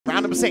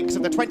number 6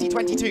 of the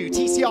 2022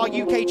 TCR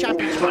UK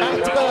Championship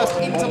about to burst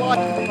into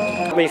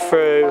life. Talk me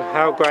through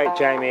how great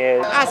Jamie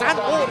is. As Ant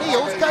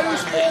Wheels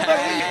goes for the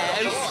lead.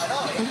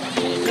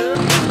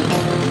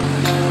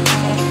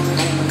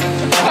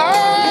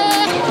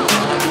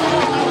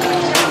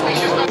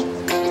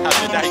 How's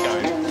your day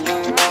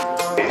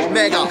going?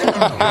 Mega!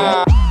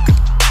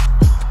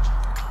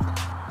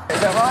 Is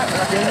that right?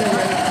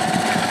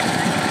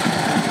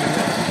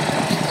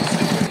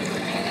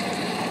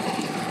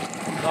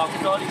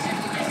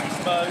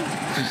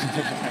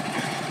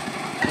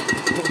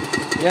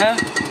 Yeah?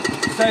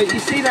 So you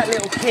see that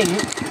little kink?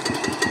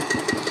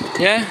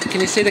 Yeah?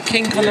 Can you see the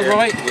kink on the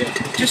right? Yeah.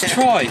 Just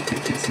try. I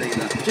can see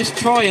that. Just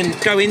try and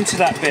go into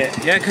that bit,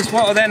 yeah? Because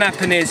what will then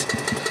happen is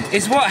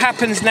what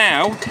happens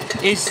now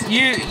is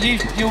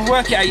you'll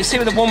work it out. You see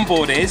where the one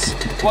board is.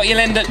 What you'll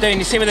end up doing,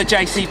 you see where the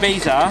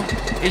JCBs are,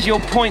 is you'll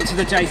point to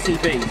the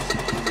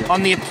JCBs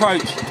on the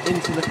approach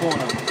into the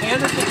corner. The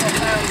other thing I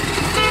found...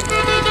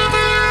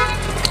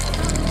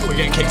 We're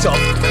getting kicked off.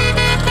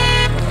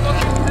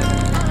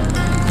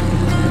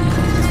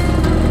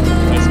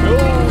 Let's go!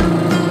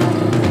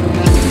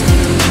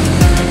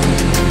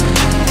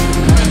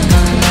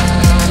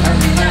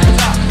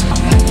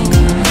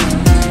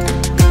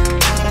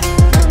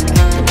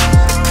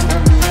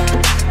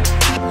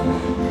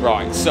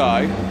 Right,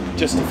 so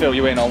just to fill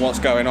you in on what's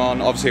going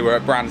on, obviously we're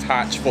at Brands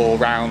Hatch for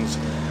rounds,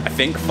 I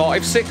think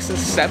 5, 6 and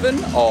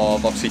 7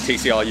 of obviously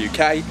TCR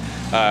UK.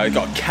 We've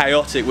got a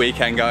chaotic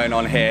weekend going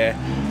on here.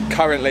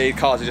 Currently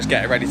cars are just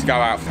getting ready to go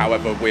out,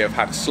 however we have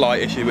had a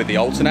slight issue with the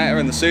alternator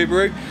in the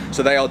Subaru,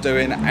 so they are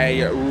doing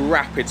a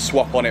rapid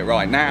swap on it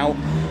right now.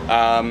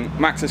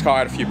 Max's car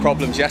had a few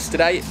problems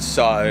yesterday,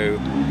 so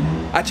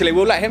actually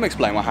we'll let him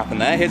explain what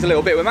happened there. Here's a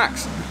little bit with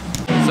Max.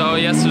 So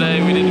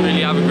yesterday we didn't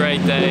really have a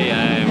great day.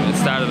 It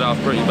started off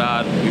pretty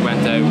bad. We went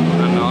out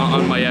and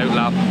on my out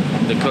lap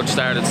the clutch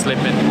started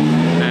slipping,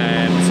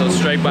 so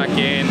straight back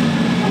in.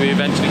 We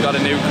eventually got a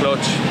new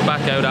clutch,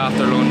 back out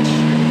after lunch.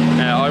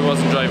 I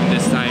wasn't driving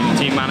this time,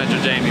 team manager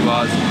Jamie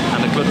was,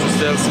 and the clutch was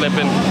still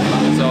slipping,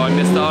 so I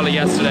missed all of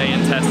yesterday in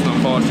testing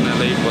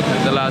unfortunately, but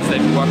the lads,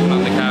 they've been working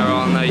on the car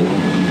all night,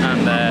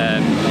 and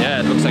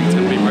yeah, it looks like it's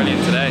going to be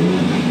brilliant today.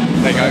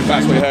 There you go,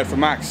 that's what we heard from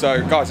Max.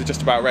 So guys are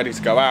just about ready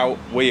to go out.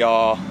 We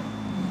are,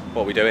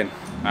 what are we doing?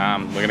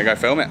 We're going to go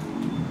film it.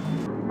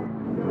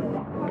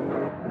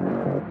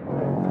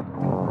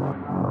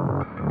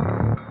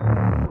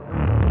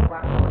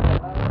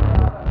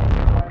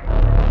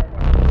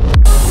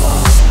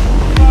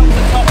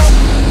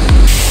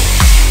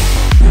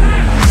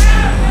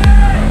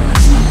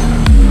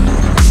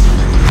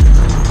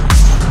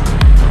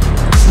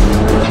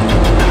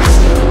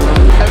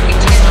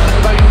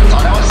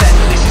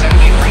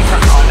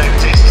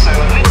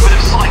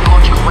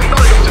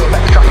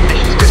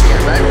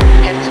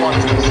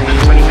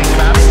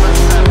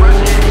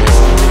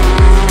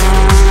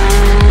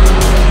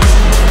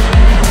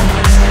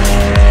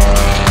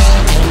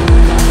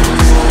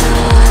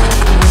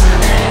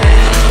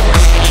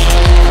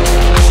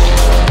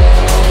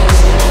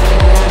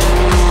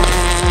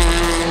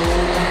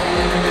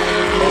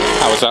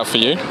 That for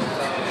you?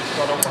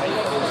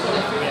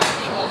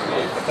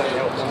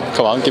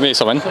 Come on, give me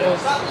something.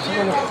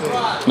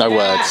 No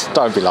words,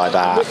 don't be like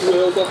that.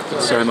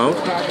 Same old.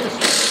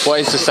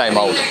 What is the same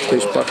old?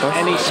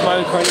 Any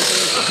smoke or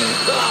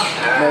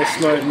anything? No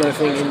smoke,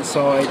 nothing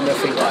inside,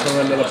 nothing coming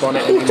under the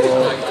bonnet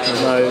anymore.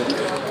 No.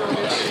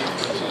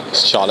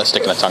 It's Charlotte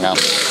sticking her tongue out.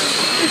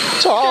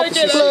 It's alright,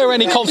 I'll blur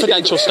any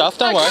confidential stuff,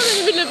 don't worry. I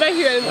can't even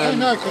evacuate.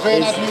 No, because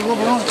they had new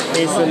rubber on.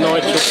 Is the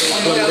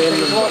nitrous plugged in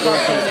and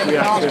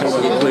reacting and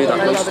we'll glue that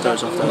loose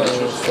goes off there.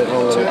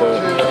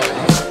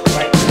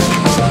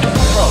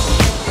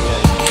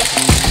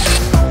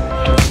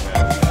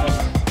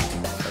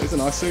 It's a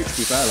nice suit to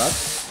be fair, lad.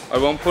 I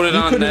won't put it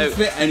on now. You couldn't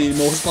fit any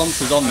more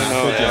sponsors on that,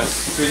 could you?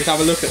 So we just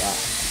have a look at that.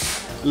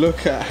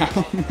 Look at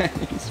how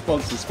many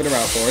sponsors spin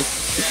around for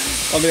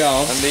us. On the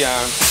arm. On the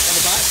arm. On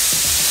the back.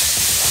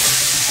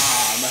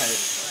 Ah, mate.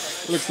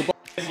 Looks the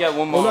You get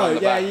one more. well, no,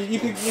 yeah, you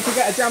could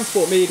get a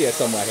Jamsport Media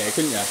somewhere here,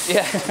 couldn't you?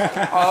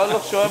 Yeah. Oh,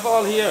 look, sure, I've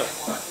all here.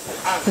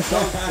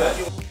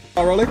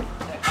 Oh, rolling?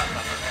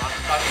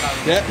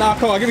 Yeah, no,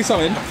 come on, give me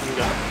something.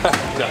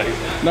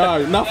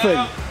 No, nothing.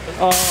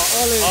 Oh,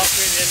 Ollie. Ask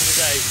me at the end of the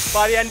day.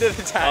 By the end of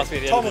the day. Ask me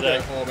at the end of the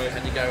day. For me,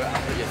 and you go up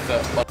at your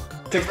foot.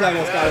 Explain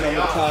what's going on with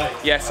the car.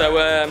 Yeah, so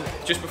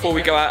just before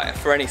we go out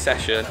for any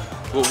session,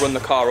 we'll run the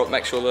car up,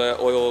 make sure the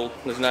oil's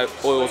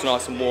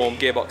nice and warm,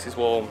 gearbox is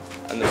warm,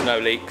 and there's no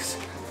leaks.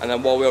 And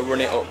then while we'll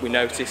run it up, we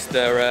noticed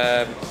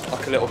there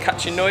like a little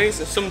catching noise.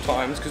 And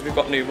sometimes, because we've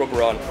got new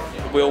rubber on,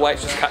 wheel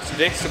weights just catch the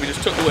disc, so we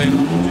just took the wheel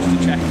just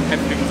to check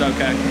everything was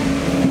okay.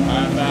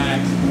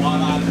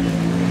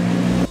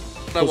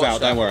 Pulls out,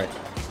 don't worry.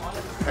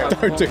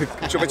 Don't do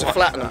that. Do you want me to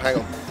flatten them? Hang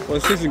on. Well,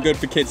 this isn't good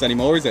for kids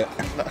anymore, is it?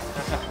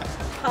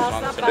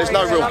 There's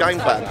no real game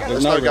plan.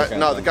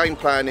 No, the game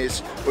plan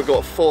is we've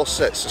got 4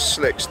 sets of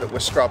slicks that we're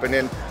scrubbing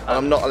in, and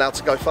I'm not allowed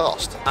to go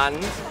fast.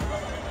 And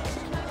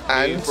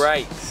new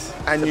brakes.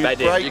 and new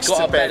bed in. brakes You've got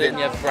to a bed bed in. in,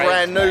 you have brakes,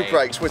 Brand new mate.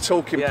 brakes. We're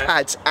talking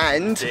pads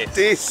and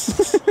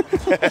discs.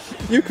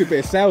 You could be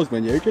a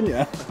salesman, you, couldn't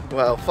you?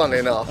 Well, funny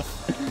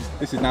enough.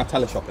 This is now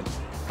teleshopping.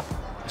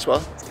 This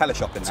one? It's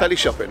teleshopping.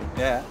 Teleshopping.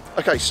 Yeah.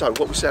 Okay, so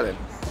what we're selling?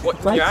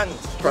 What, your hands?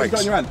 What have you got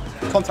in your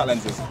hand? Contact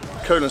lenses.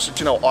 Coolants, do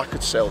you know what? I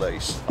could sell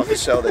these. I could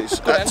sell these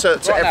to Right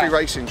every now.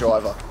 racing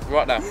driver.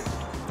 Right now.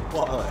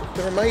 What are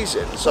they? They're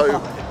amazing. So,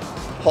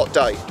 hot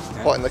day,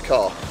 hot in the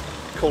car.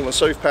 Coolant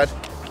soothe pad,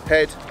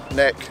 head,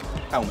 neck.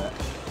 Helmet.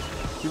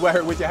 You wear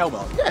it with your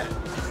helmet on? Yeah.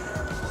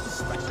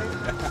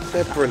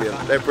 They're brilliant.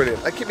 They're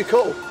brilliant. They keep you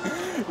cool.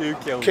 You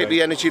killed Keep me.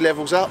 the energy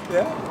levels up.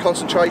 Yeah.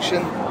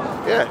 Concentration.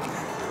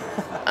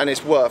 Yeah. And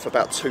it's worth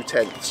about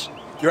 2/10.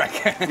 You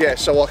reckon? Yeah,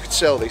 so I could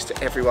sell these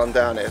to everyone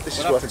down here. This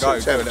is We'll worth have to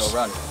go do a 2/10. little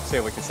run, see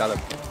if we can sell them.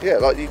 Yeah,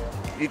 like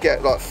you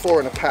get like 4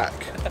 in a pack,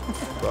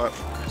 right?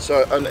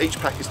 So and each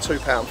pack is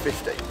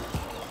 £2.50.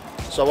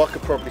 So I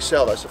could probably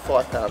sell those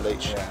for £5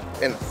 each.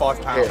 Yeah. In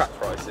 £5 here. track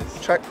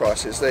prices. Track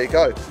prices. There you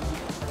go.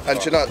 And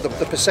do you know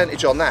the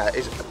percentage on that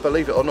is,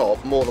 believe it or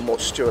not, more than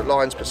what Stuart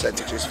Lyons'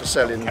 percentage is for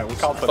selling. Okay, we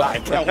can't put that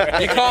in, can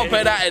we? You can't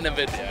put that in a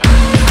video.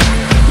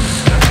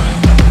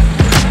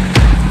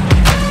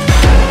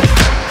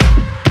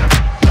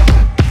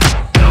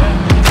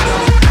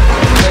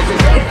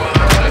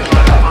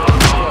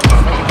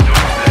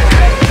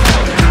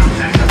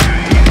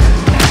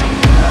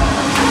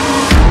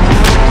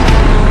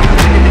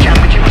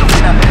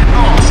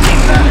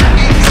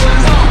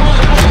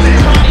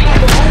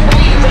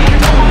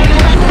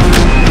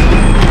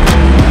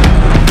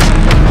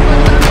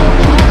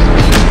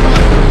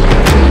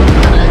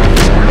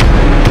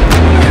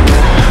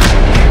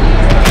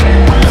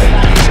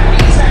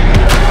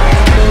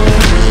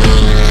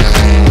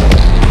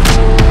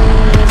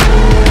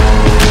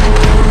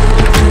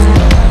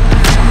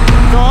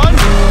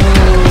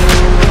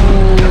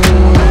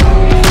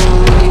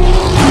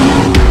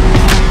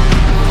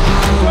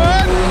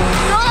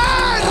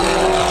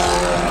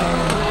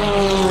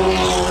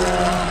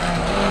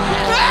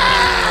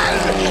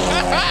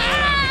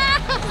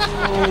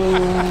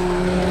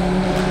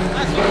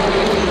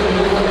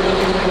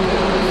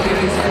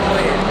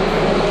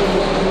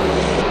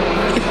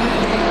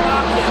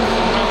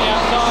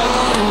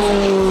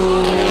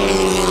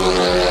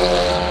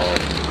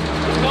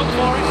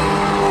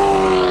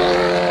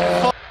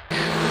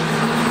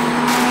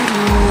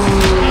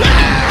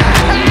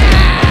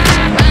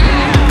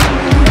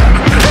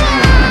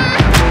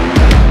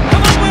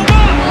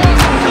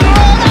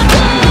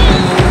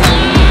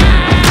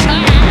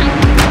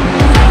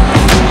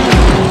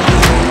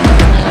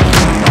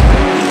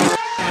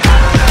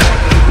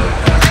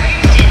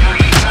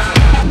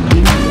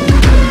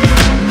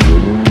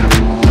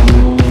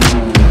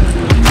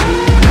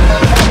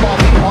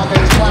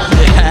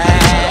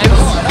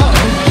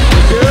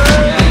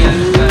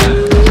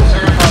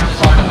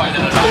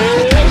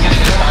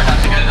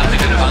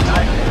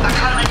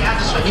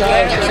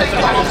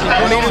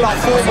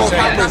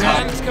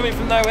 Hands coming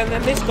from nowhere, and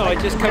then this guy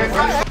just coming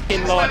from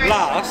fucking like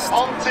last.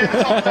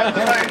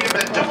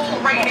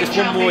 Just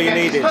one more you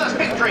needed.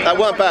 That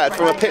weren't bad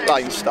from a pit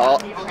lane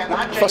start.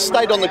 If I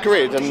stayed on the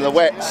grid and the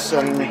wets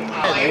and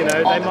You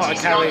know, they might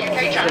have carried,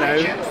 you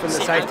know, from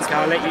the safety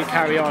car, let you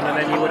carry on, and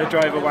then you would have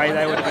drove away,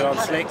 they would have gone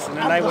on slicks, and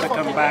then they would have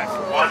come back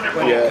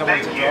when you come on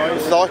to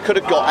drive. so I could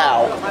have got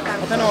out.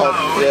 I don't know,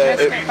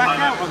 Yeah, back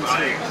out on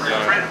slicks.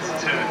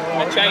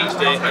 I changed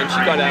it and she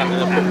got out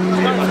and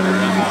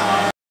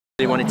I put.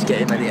 They wanted to get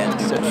him at the end,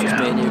 so it's just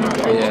me and you.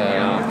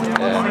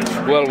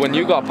 Yeah. Well, when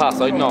you got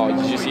past, I know.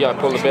 Did you see I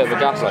pulled a bit of a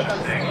gas like?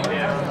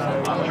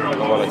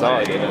 Well, it's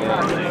hard,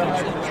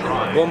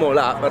 yeah. One more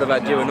lap, I'd have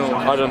had you and all.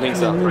 I don't think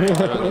so.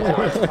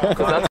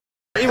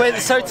 He went,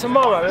 so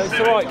tomorrow it's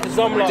alright, because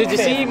I'm like, Did you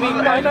see me?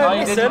 No,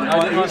 listen,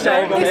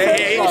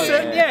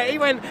 yeah, he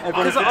went,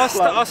 because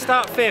I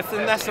start fifth,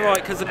 and that's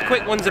alright, because the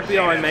quick ones are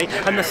behind me,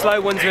 and the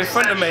slow ones are in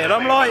front of me, and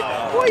I'm like,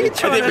 what are you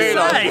trying to say?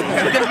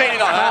 I didn't mean it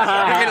like that. I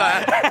didn't mean it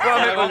like that. Well,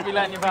 I won't be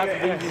letting you pass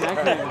the easy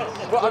next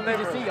time. Well, I've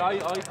never seen I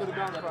could have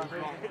gone for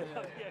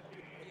it.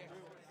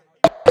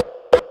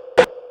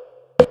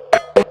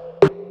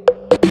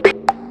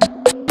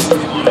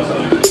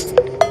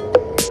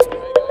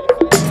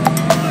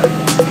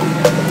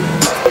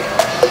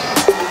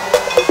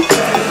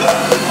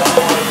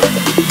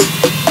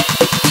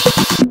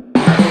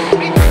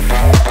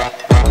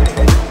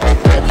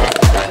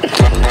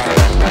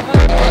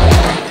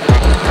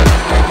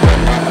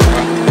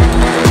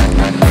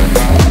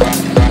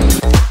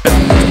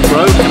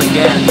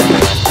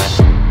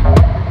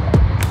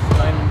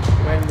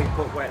 When we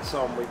put wets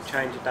on, we've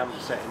changed the damper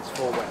settings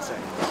for wet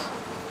settings.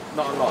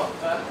 Not a lot,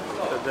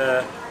 but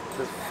the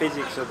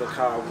physics of the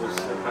car was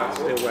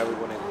still where we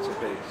wanted it to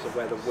be, so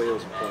where the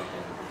wheels are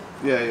pointing.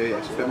 Yeah,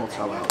 it's a bit more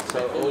toe out.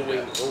 So all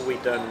we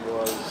done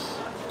was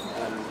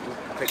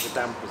pick the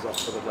dampers off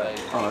for the wet.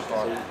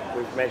 So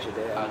we've measured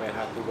it and we're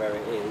happy where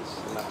it is,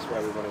 and that's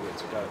where we wanted it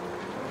to go.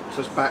 So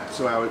it's back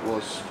to how it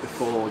was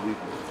before you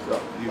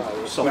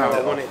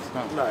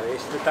No,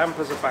 it's the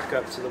dampers are back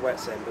up to the wet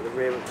setting, but the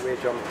rear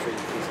geometry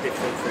is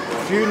different from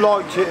what. If you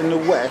liked it in the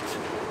wet,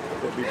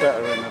 it'd be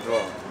better in the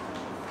dry.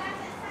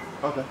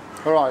 Okay.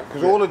 All right,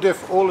 because all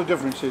the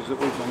differences that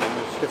we've done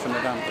is stiffen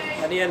the dampers.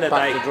 At the end of the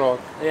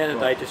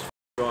day, just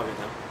driving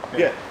now.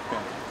 Yeah.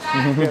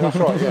 Yeah, that's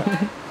right.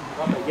 Yeah.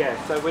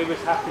 Yeah, so we was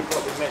happy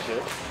what we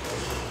measured.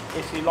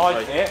 If you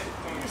like it,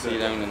 See you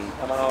down and...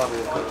 I'll have a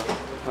walk over.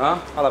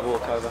 Huh? I'll have a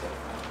walk over.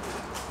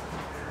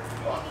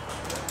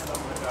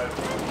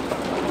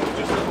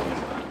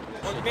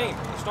 What do you mean?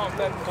 It's not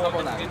moving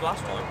forward like you did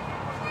last time.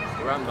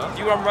 Remember?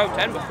 You were on row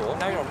 10 before,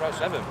 now you're on row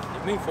 7. You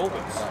move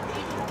forwards.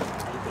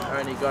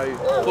 Only go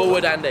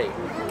forward, Andy.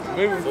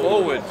 Moving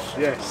forwards.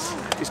 Yes.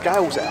 His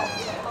Gale's out.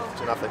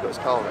 So enough they've got his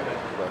car in it.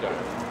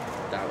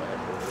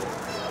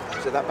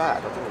 Is it that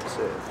bad? I didn't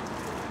see it.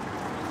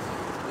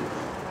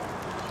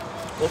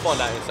 We'll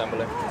find out in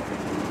assembly.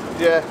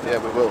 Yeah,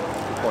 we will.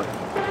 Good point.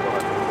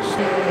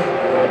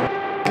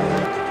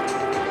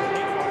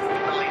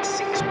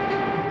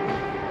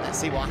 Let's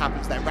see what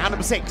happens then. Round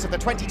number 6 of the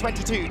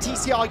 2022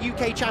 TCR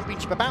UK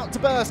Championship about to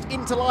burst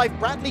into life.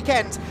 Bradley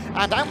Kent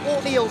and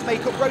Antwort Niels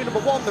make up row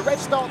number 1. The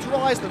reds start to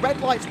rise, the red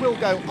lights will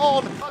go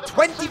on.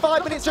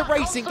 25 minutes of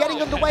racing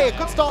getting underway. A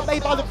good start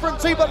made by the front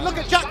two, but look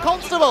at Jack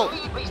Constable.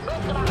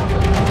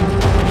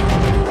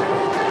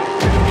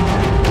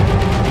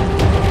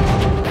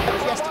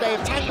 Yesterday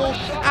entangled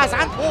as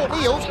Antwort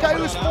Niels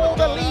goes for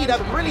the lead. A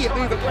brilliant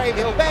move at Graham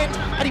Hill Bend,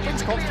 and he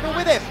brings Constable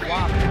with him.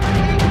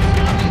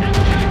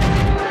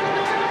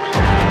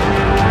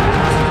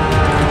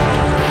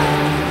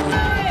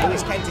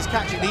 Lewis Kent is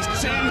catching these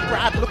two.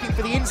 Brad looking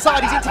for the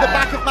inside. He's into the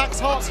back of Max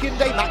Hart's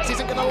Hyundai. Max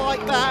isn't going to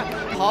like that.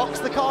 Parks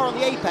the car on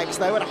the apex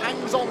though and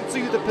hangs on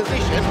to the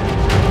position.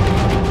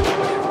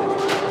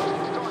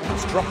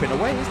 It's dropping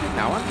away, isn't it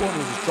now? Antwort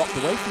Niels has dropped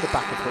away from the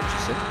back of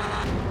Hutchison.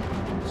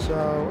 So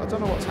I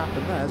don't know what's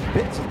happened there. There's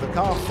bits of the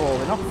car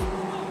falling off.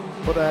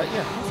 But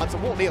yeah. That's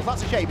Antwort Niels.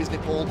 That's a shame, isn't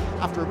it, Paul?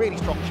 After a really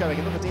strong showing,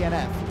 another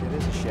DNF. It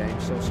is a shame.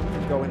 So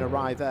something going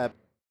awry there.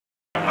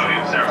 Well,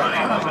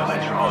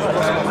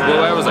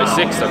 where was I?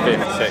 6th or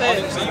 5th?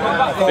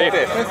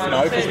 5th.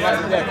 No, because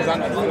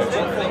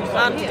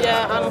Ant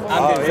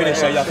didn't finish,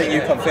 so I think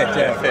you come 5th,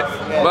 yeah,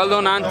 5th. Well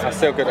done, Ant. That's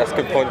still good, that's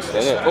good points,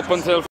 isn't it? Up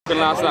until fucking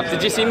last lap.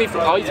 Did you see me?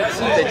 I did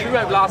see they drew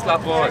out last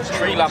lap or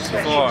 3 laps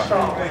before.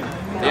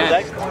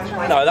 Yeah.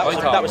 No, that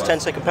was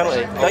 10-second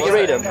penalty. Don't you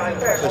read them?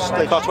 It was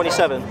car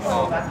 27.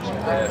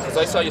 Because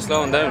I saw you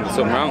slowing down. There's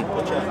something wrong.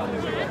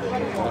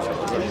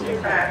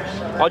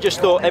 I just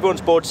thought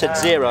everyone's board said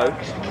 0.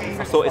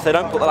 I thought if they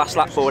don't put the last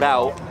lap board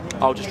out,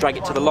 I'll just drag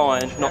it to the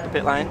line, not the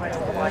pit lane.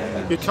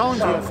 Your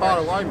times were far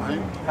away,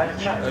 mate.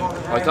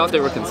 I thought they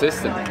were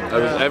consistent.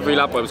 Every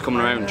lap I was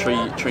coming around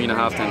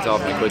 3.5 tenths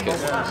off my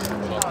quickest.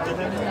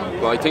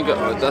 Well, I think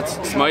that's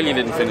Smiley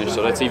didn't finish,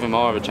 so that's even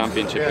more of a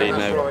championship lead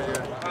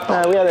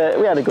now. We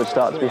had a good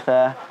start, to be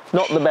fair.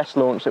 Not the best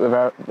launch that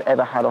we've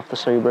ever had off the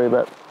Subaru,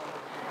 but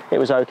it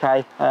was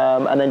okay.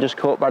 And then just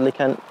caught Bradley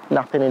Kent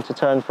napping into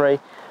turn 3.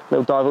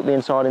 Little dive up the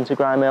inside into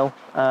Graham Hill.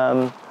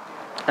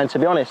 And to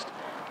be honest,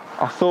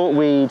 I thought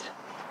we'd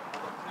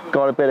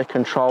got a bit of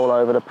control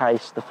over the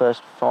pace the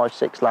first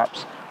 5-6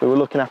 laps. We were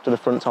looking after the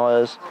front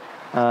tyres,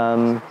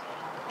 trying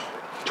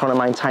to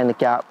maintain the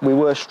gap. We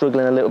were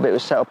struggling a little bit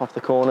with setup off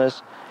the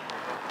corners.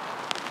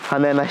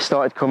 And then they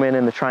started coming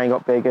and the train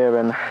got bigger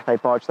and they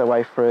barged their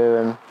way through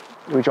and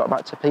we dropped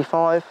back to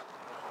P5.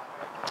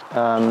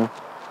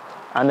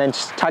 And then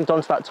tagged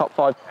onto that top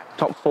 4,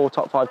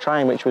 top 5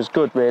 train, which was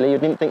good really. You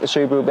didn't think the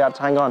Subaru would be able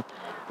to hang on,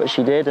 but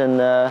she did. And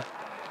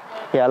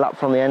yeah, a lap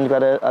from the end, we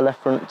had a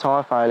left front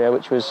tyre failure,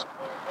 which was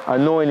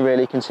annoying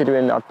really,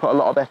 considering I'd put a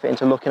lot of effort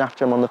into looking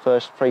after him on the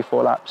first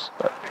 3-4 laps.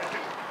 But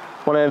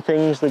one of them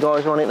things, the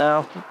guys are on it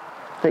now,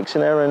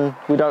 fixing her, and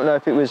we don't know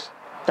if it was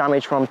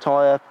damage from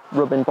tyre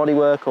rubbing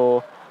bodywork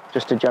or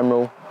just a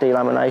general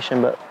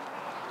delamination, but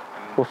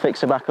we'll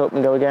fix her back up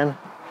and go again.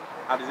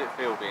 How does it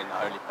feel being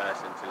the only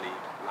person to lead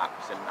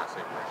laps in that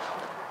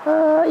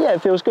Subaru? Yeah,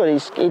 it feels good.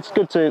 It's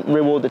good to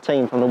reward the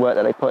team from the work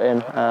that they put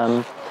in.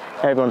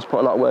 Everyone's put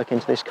a lot of work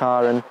into this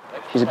car and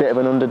she's a bit of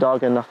an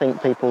underdog, and I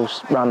think people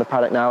around the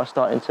paddock now are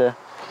starting to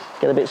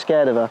get a bit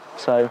scared of her.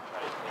 So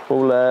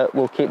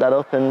we'll keep that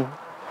up and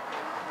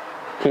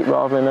keep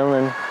rivaling them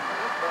and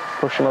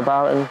push them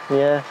about, and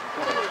yeah.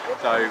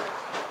 So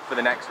for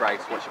the next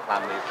race, what's your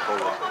plan moving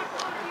forward?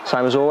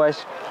 Same as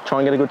always, try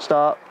and get a good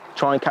start,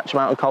 try and catch them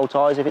out on cold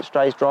tyres if it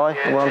stays dry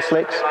and we're on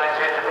slicks.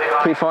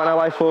 Keep fighting our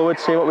way forward,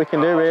 see what we can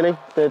do really.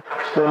 The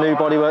new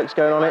bodywork's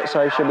going on it,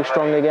 so it should be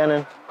strong again.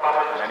 And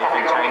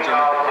anything changing?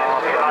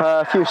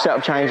 A few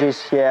setup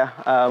changes, yeah.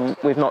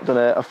 We've not done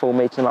a full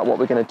meeting about what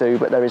we're going to do,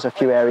 but there is a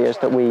few areas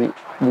that we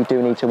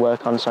do need to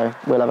work on, so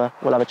we'll have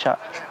a chat.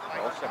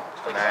 Awesome.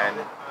 And then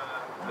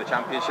the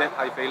championship,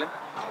 how are you feeling?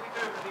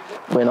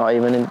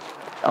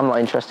 I'm not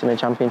interested in the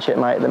championship,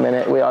 mate, at the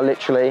minute. We are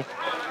literally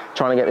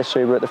trying to get this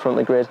Subaru at the front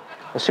of the grid.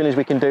 As soon as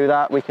we can do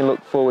that, we can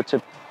look forward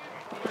to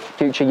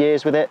future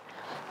years with it.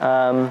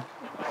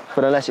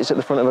 But unless it's at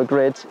the front of a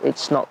grid,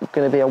 it's not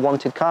going to be a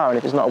wanted car. And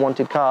if it's not a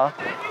wanted car,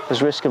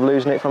 there's risk of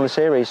losing it from the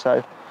series.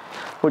 So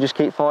we'll just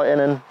keep fighting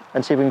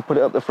and see if we can put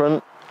it up the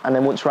front. And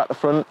then once we're at the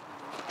front,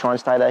 try and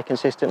stay there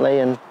consistently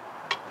and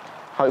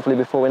hopefully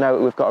before we know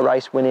it, we've got a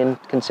race-winning,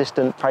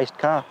 consistent paced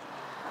car.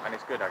 And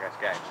it's good, I guess,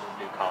 getting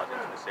new cars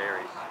into the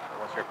series.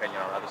 What's your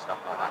opinion on other stuff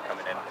like that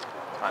coming in?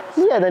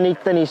 Yeah, there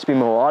needs to be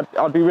more.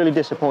 I'd be really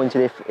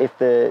disappointed if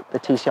the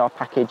TCR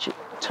package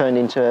turned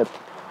into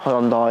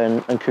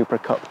Hyundai and Cupra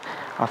Cup.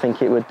 I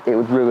think it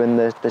would ruin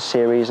the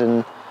series,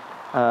 and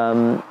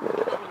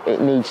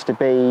it needs to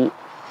be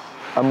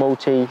a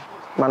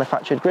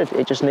multi-manufactured grid.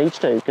 It just needs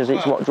to, because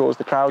it's what draws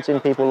the crowds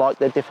in. People like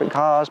their different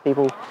cars,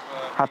 people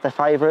have their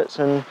favourites,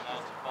 and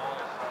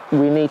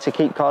we need to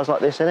keep cars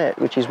like this in it,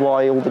 which is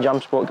why all the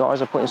Jamsport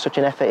guys are putting such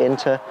an effort in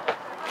to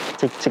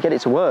get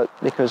it to work,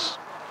 because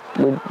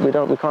we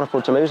can't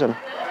afford to lose them.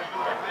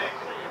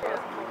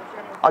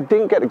 I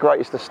didn't get the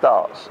greatest of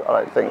starts,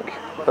 I don't think,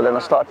 but then I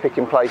started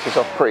picking places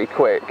off pretty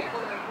quick.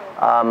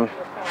 I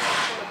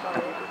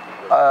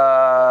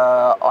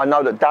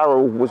know that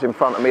Darryl was in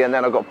front of me, and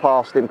then I got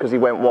past him because he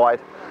went wide.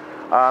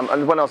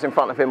 And when I was in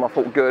front of him, I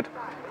thought good.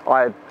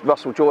 I had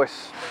Russell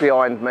Joyce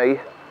behind me,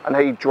 and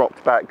he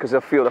dropped back because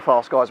a few of the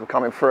fast guys were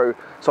coming through.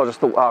 So I just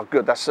thought, oh,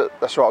 good, that's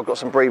right. I've got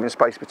some breathing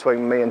space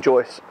between me and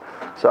Joyce.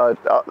 So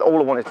all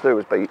I wanted to do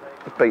was beat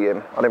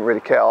him. I didn't really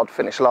care. I'd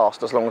finish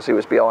last as long as he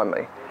was behind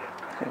me.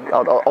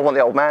 I want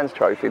the old man's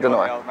trophy, didn't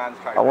I?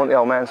 I want the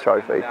old man's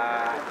trophy.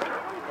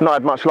 Not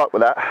had much luck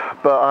with that,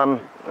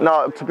 but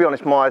no, to be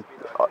honest, my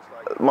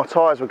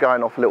tyres were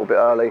going off a little bit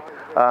early.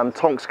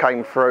 Tonks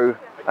came through,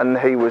 and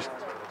he was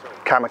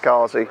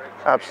kamikaze,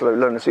 absolute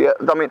lunacy.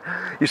 I mean,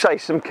 you say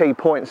some key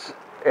points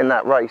in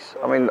that race.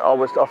 I mean,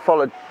 I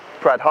followed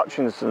Brad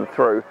Hutchinson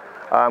through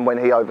when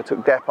he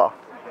overtook Depper,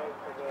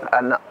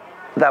 and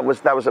that was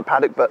at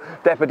paddock, but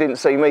Depper didn't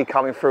see me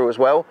coming through as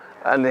well,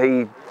 and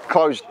he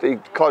closed the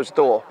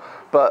door,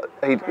 but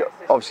he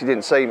obviously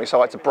didn't see me, so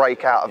I had to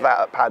break out of that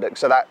at paddock.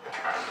 So that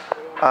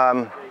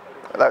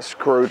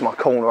screwed my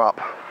corner up.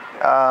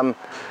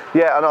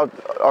 Yeah, and I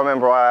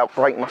remember I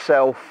outbraked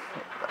myself,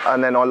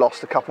 and then I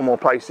lost a couple more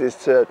places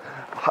to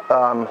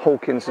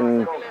Hawkins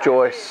and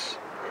Joyce,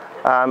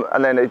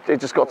 and then it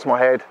just got to my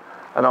head,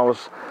 and I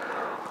was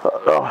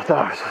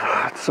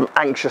some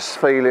anxious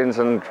feelings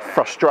and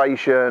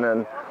frustration,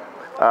 and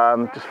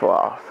just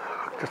thought, oh,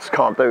 I just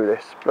can't do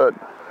this. But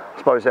I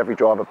suppose every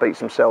driver beats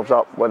themselves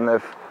up when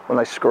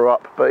they screw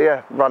up. But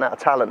yeah, run out of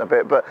talent a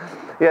bit. But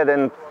yeah,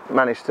 then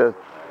managed to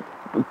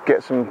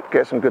get some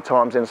good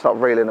times in and start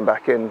reeling them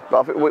back in.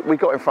 But I think we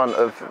got in front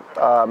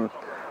of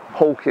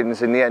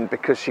Hawkins in the end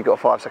because she got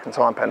a 5-second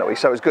time penalty.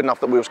 So it was good enough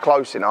that we was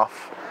close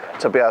enough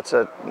to be able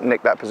to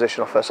nick that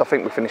position off her. So I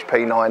think we finished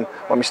P9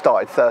 when we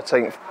started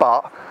 13th.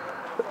 But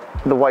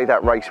the way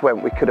that race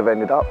went, we could have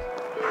ended up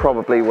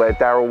probably where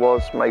Darryl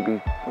was,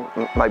 maybe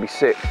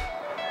 6th.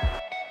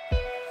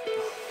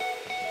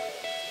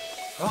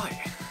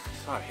 Right,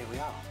 so here we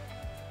are.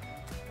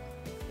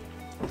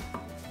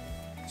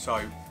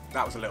 So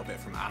that was a little bit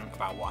from Ant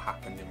about what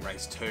happened in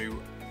race 2.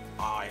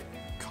 I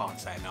can't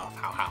say enough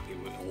how happy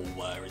we all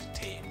were as a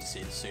team to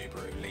see the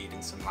Subaru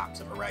leading some laps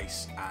of a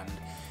race, and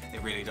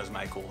it really does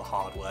make all the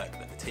hard work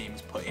that the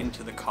team's put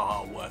into the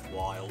car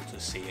worthwhile to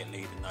see it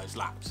leading those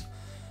laps.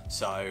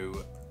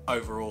 So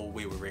overall,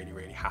 we were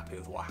really happy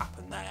with what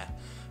happened there.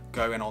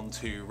 Going on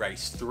to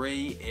race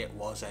 3, it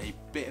was a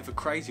bit of a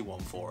crazy one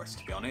for us,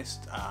 to be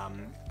honest.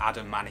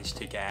 Adam managed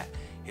to get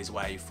his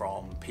way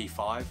from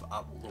P5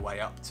 up all the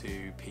way up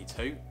to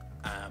P2.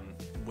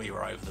 We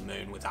were over the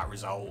moon with that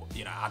result.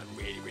 You know, Adam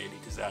really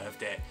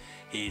deserved it.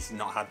 He's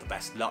not had the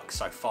best luck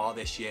so far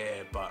this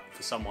year, but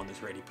for someone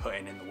that's really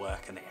putting in the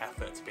work and the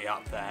effort to be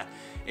up there,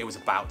 it was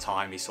about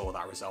time he saw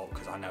that result,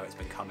 because I know it's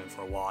been coming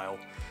for a while.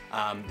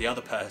 The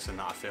other person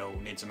that I feel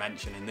needs a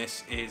mention in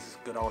this is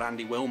good old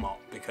Andy Wilmot,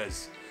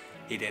 because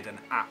he did an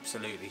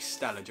absolutely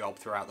stellar job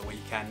throughout the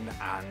weekend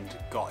and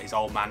got his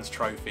old man's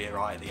trophy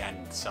right at the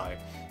end. So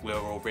we were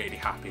all really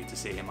happy to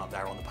see him up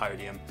there on the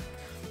podium.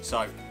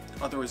 So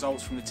other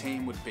results from the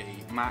team would be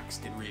Max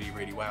did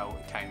really well.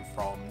 He came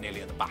from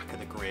nearly at the back of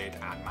the grid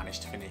and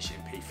managed to finish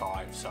in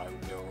P5, so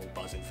we were all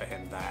buzzing for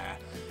him there.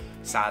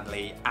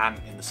 Sadly,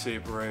 Ant in the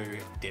Subaru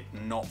did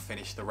not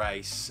finish the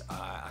race.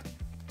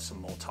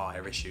 Some more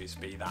tyre issues,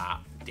 be that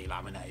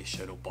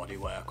delamination or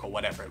bodywork or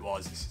whatever it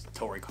was. This is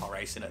touring car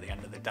racing at the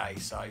end of the day,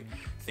 so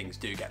things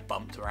do get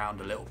bumped around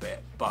a little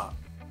bit, but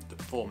the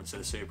performance of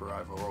the Subaru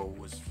overall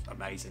was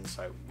amazing,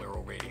 so we're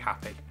all really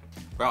happy.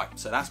 Right,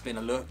 so that's been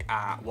a look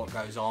at what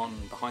goes on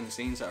behind the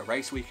scenes at a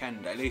race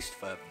weekend, at least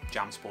for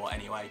Jamsport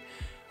anyway.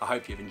 I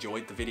hope you've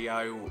enjoyed the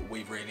video.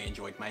 We've really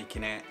enjoyed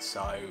making it,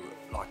 so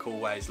like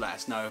always, let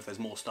us know if there's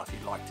more stuff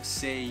you'd like to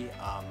see.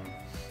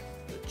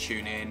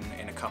 Tune in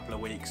a couple of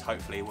weeks.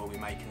 Hopefully we'll be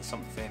making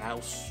something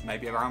else,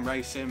 maybe around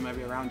racing,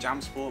 maybe around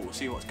Jamsport. We'll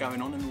see what's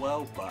going on in the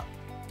world, but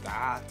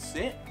that's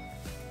it.